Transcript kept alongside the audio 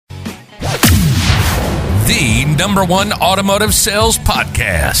the #1 automotive sales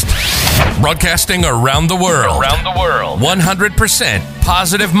podcast. Broadcasting around the world. 100%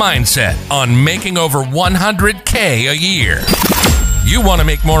 positive mindset on making over $100K a year. You want to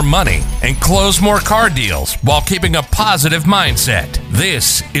make more money and close more car deals while keeping a positive mindset.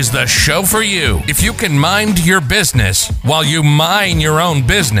 This is the show for you. If you can mind your business while you mind your own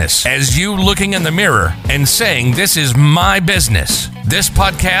business, as you looking in the mirror and saying, "This is my business," this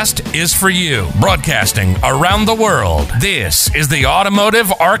podcast is for you. Broadcasting around the world, this is the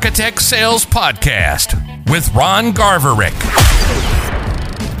Automotive Architect Sales Podcast with Ron Garverick.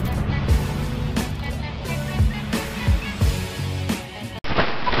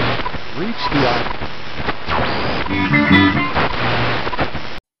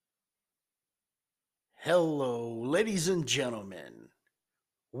 Hello, ladies and gentlemen.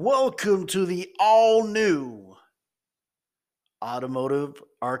 Welcome to the all-new Automotive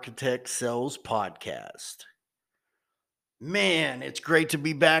Architect Sales Podcast. Man, it's great to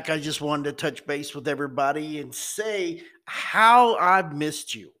be back. I just wanted to touch base with everybody and say how I've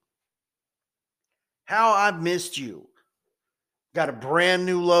missed you. Got a brand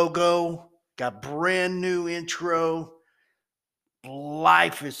new logo, got brand new intro.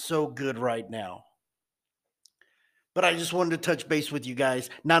 Life is so good right now. But I just wanted to touch base with you guys.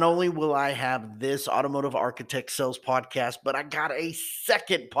 Not only will I have this Automotive Architect Sales Podcast, but I got a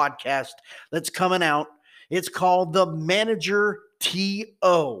second podcast that's coming out. It's called The Manager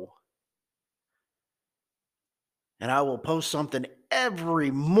TO. And I will post something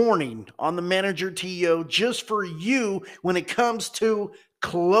every morning on The Manager TO just for you when it comes to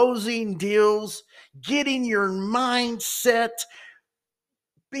closing deals, getting your mindset,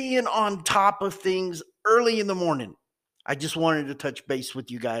 being on top of things early in the morning. I just wanted to touch base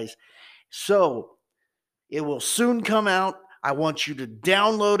with you guys. So it will soon come out. I want you to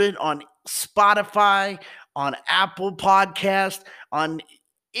download it on Spotify, on Apple Podcast, on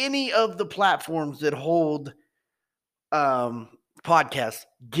any of the platforms that hold podcasts.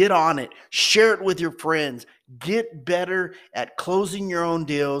 Get on it. Share it with your friends. Get better at closing your own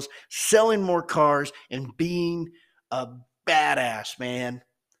deals, selling more cars, and being a badass, man.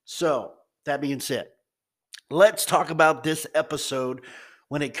 So that being said, let's talk about this episode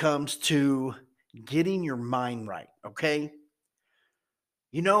when it comes to getting your mind right, okay?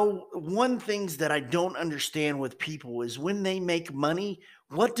 You know, one things that I don't understand with people is when they make money,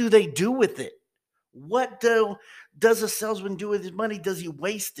 what do they do with it? What does a salesman do with his money? Does he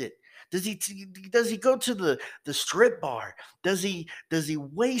waste it? Does he go to the strip bar? Does he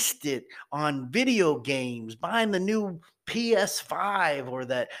waste it on video games, buying the new PS5 or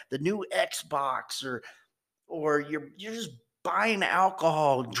the new Xbox, or you're just buying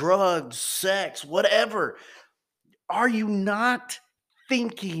alcohol, drugs, sex, whatever? Are you not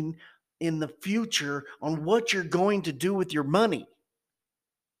thinking in the future on what you're going to do with your money?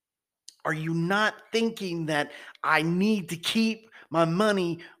 Are you not thinking that I need to keep my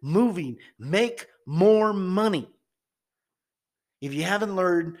money moving, make more money? If you haven't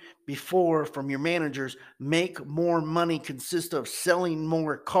learned before from your managers, make more money consists of selling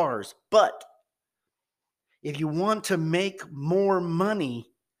more cars. But if you want to make more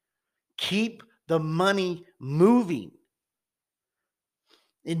money, keep the money moving.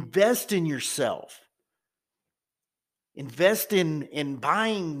 Invest in yourself. Invest in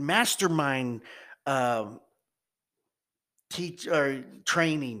buying mastermind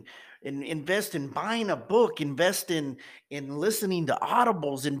training. And invest in buying a book. Invest in listening to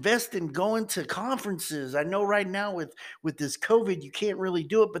audibles. Invest in going to conferences. I know right now with this COVID, you can't really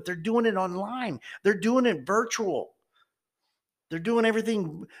do it, but they're doing it online. They're doing it virtual. They're doing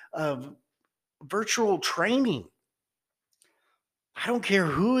everything virtual training. I don't care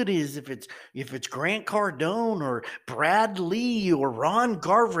who it is, if it's Grant Cardone or Brad Lee or Ron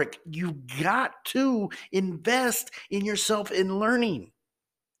Garverick, you got to invest in yourself in learning.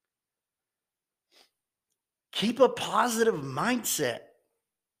 Keep a positive mindset.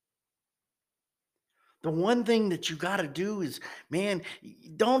 The one thing that you got to do is, man,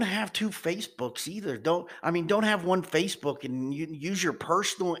 don't have two Facebooks either. Don't have one Facebook and you use your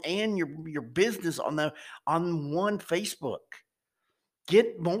personal and your business on one Facebook.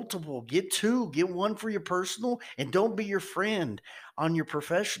 Get multiple, get two, get one for your personal, and don't be your friend on your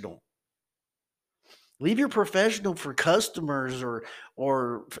professional. Leave your professional for customers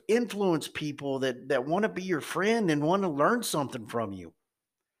or influence people that want to be your friend and want to learn something from you.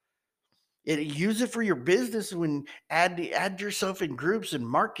 Use it for your business when add yourself in groups and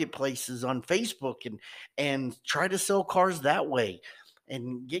marketplaces on Facebook and try to sell cars that way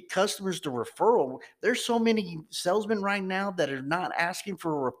and get customers to referral. There's so many salesmen right now that are not asking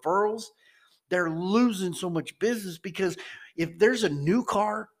for referrals. they're losing so much business because if there's a new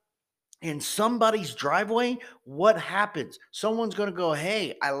car in somebody's driveway, what happens? Someone's going to go,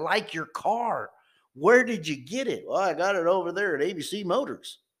 hey, I like your car. Where did you get it? Well, I got it over there at ABC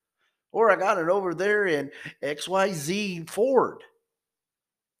Motors. Or I got it over there in XYZ Ford.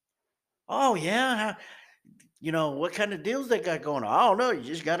 Oh, yeah. What kind of deals they got going on? I don't know. You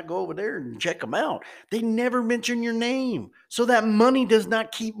just got to go over there and check them out. They never mention your name. So that money does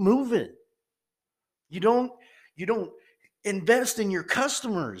not keep moving. You don't invest in your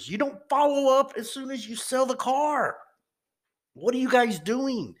customers. You don't follow up as soon as you sell the car. What are you guys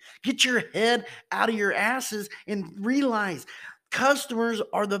doing? Get your head out of your asses and realize customers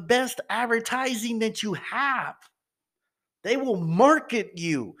are the best advertising that you have. They will market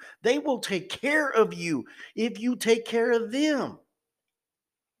you. They will take care of you if you take care of them.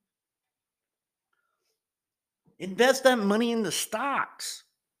 Invest that money in the stocks.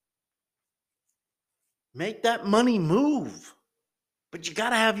 Make that money move. But you got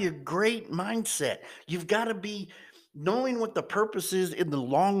to have your great mindset. You've got to be knowing what the purpose is in the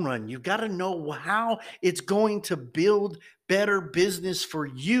long run. You've got to know how it's going to build better business for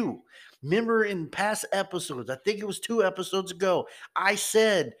you. Remember in past episodes, I think it was 2 episodes ago, I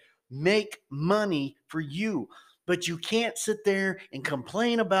said, make money for you. But you can't sit there and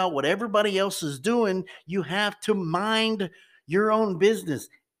complain about what everybody else is doing. You have to mind your own business.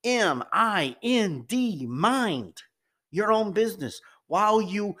 M-I-N-D, mind your own business. While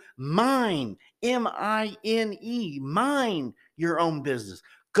you mine, M-I-N-E, mine your own business.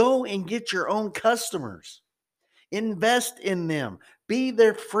 Go and get your own customers. Invest in them. Be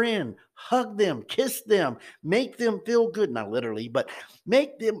their friend. Hug them. Kiss them. Make them feel good. Not literally, but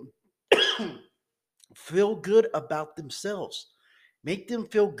make them feel good about themselves. Make them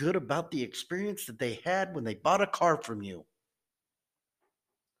feel good about the experience that they had when they bought a car from you.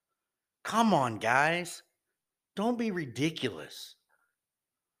 Come on, guys. Don't be ridiculous.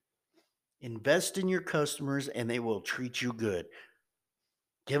 Invest in your customers and they will treat you good.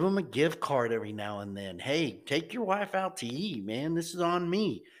 Give them a gift card every now and then. Hey, take your wife out to eat, man. This is on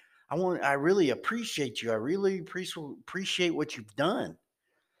me. I really appreciate you. I really appreciate what you've done.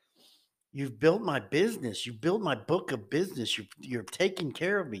 You've built my business. You built my book of business. You're taking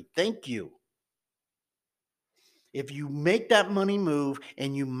care of me. Thank you. If you make that money move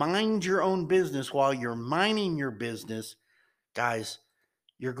and you mind your own business while you're minding your business, guys,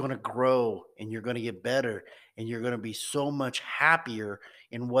 you're going to grow and you're going to get better and you're going to be so much happier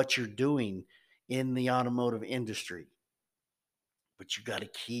in what you're doing in the automotive industry. But you got to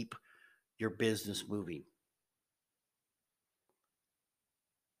keep your business moving.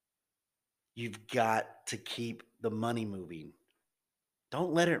 You've got to keep the money moving.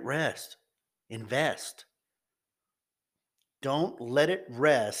 Don't let it rest. Invest. Don't let it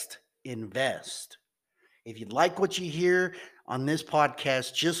rest. Invest. If you like what you hear on this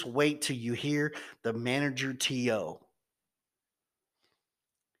podcast, just wait till you hear the Manager TO.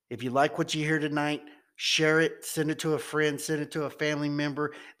 If you like what you hear tonight, share it, send it to a friend, send it to a family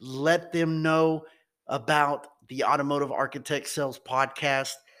member. Let them know about the Automotive Architect Sales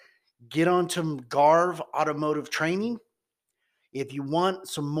Podcast. Get on to Garv Automotive Training. If you want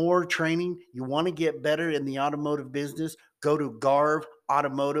some more training, you want to get better in the automotive business, go to Garv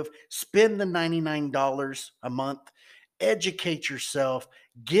Automotive. Spend the $99 a month. Educate yourself.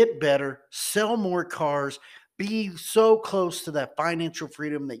 Get better. Sell more cars. Be so close to that financial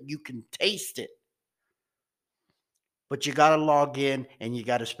freedom that you can taste it. But you got to log in and you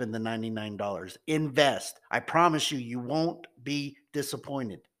got to spend the $99. Invest. I promise you, you won't be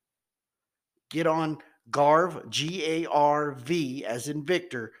disappointed. Get on Garv, G-A-R-V, as in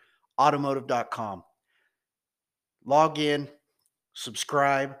Victor, automotive.com. Log in,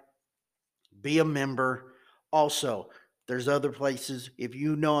 subscribe, be a member. Also, there's other places. If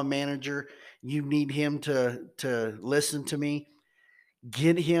you know a manager, you need him to listen to me,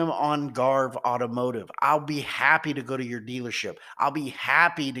 get him on Garv Automotive. I'll be happy to go to your dealership. I'll be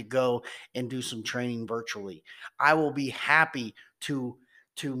happy to go and do some training virtually. I will be happy to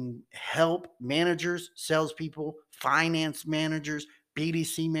help managers, salespeople, finance managers,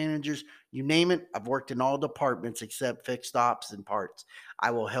 BDC managers, you name it. I've worked in all departments except fixed ops and parts.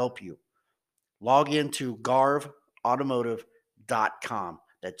 I will help you. Log into garvautomotive.com.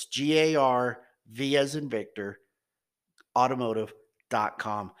 That's G-A-R-V as in Victor,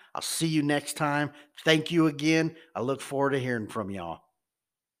 automotive.com. I'll see you next time. Thank you again. I look forward to hearing from y'all.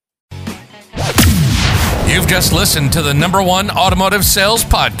 You've just listened to the #1 automotive sales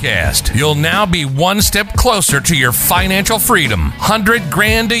podcast. You'll now be one step closer to your financial freedom.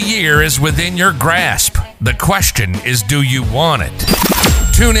 $100,000 a year is within your grasp. The question is, do you want it?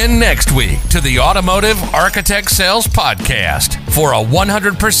 Tune in next week to the Automotive Architect Sales Podcast for a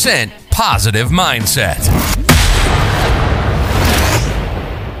 100% positive mindset.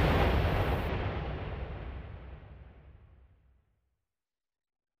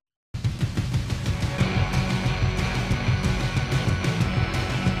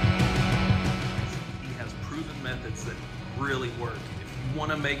 He has proven methods that really work. If you want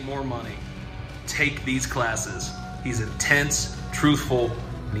to make more money, take these classes. He's intense, truthful,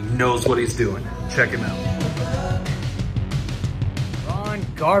 and he knows what he's doing. Check him out. Ron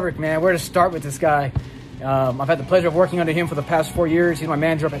Garbrick, man, where to start with this guy? I've had the pleasure of working under him for the past 4 years. He's my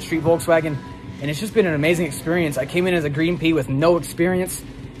manager up at Street Volkswagen, and it's just been an amazing experience. I came in as a green pea with no experience,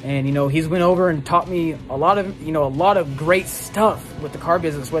 and he's went over and taught me a lot of great stuff with the car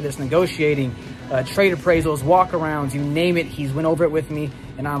business, whether it's negotiating, trade appraisals, walkarounds, you name it. He's went over it with me,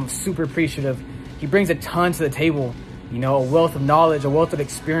 and I'm super appreciative. He brings a ton to the table. A wealth of knowledge, a wealth of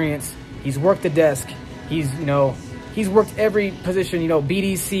experience. He's worked the desk. He's worked every position,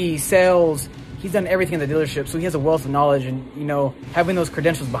 BDC, sales. He's done everything in the dealership, so he has a wealth of knowledge, and, having those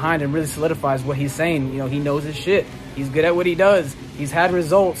credentials behind him really solidifies what he's saying. He knows his shit. He's good at what he does. He's had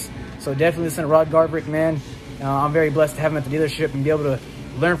results. So definitely listen to Rod Garbrick, man. I'm very blessed to have him at the dealership and be able to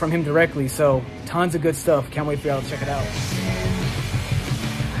learn from him directly. So tons of good stuff. Can't wait for y'all to check it out.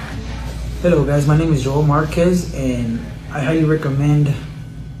 Hello guys, my name is Joel Marquez, and I highly recommend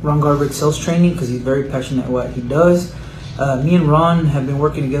Ron Garbrick Sales Training because he's very passionate at what he does. Me and Ron have been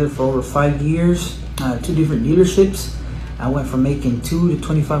working together for over 5 years, 2 different dealerships. I went from making $2,000 to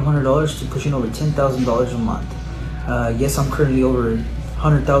 $2,500 to pushing over $10,000 a month. Yes, I'm currently over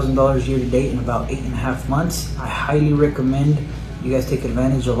 $100,000 year to date in about 8.5 months. I highly recommend you guys take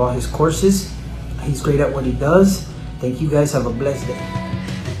advantage of all his courses. He's great at what he does. Thank you guys. Have a blessed day.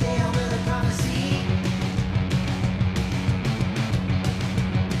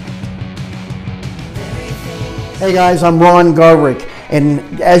 Hey guys, I'm Ron Garbrick, and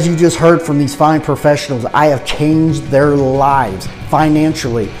as you just heard from these fine professionals, I have changed their lives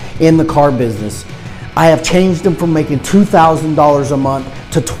financially in the car business. I have changed them from making $2,000 a month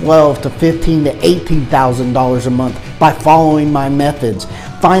to $12,000 to $15,000 to $18,000 a month by following my methods.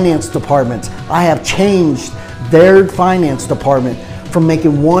 Finance departments, I have changed their finance department from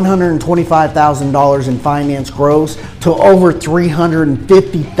making $125,000 in finance gross to over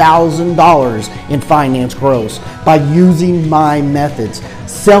 $350,000 in finance gross by using my methods.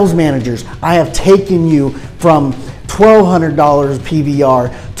 Sales managers, I have taken you from $1,200 PVR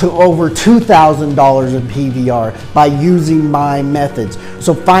to over $2,000 in PVR by using my methods.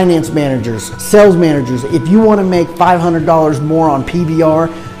 So finance managers, sales managers, if you want to make $500 more on PVR,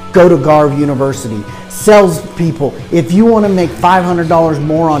 go to Garv University. Sales people, if you want to make $500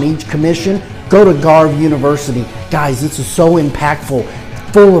 more on each commission, go to Garv University. Guys, this is so impactful,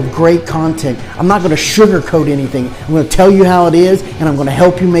 full of great content. I'm not going to sugarcoat anything. I'm going to tell you how it is, and I'm going to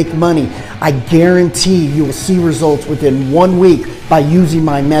help you make money. I guarantee you will see results within 1 week by using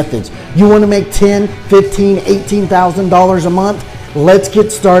my methods. You want to make $10,000, $15,000, $18,000 a month? Let's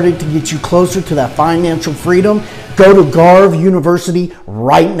get started to get you closer to that financial freedom. Go to Garv University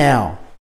right now.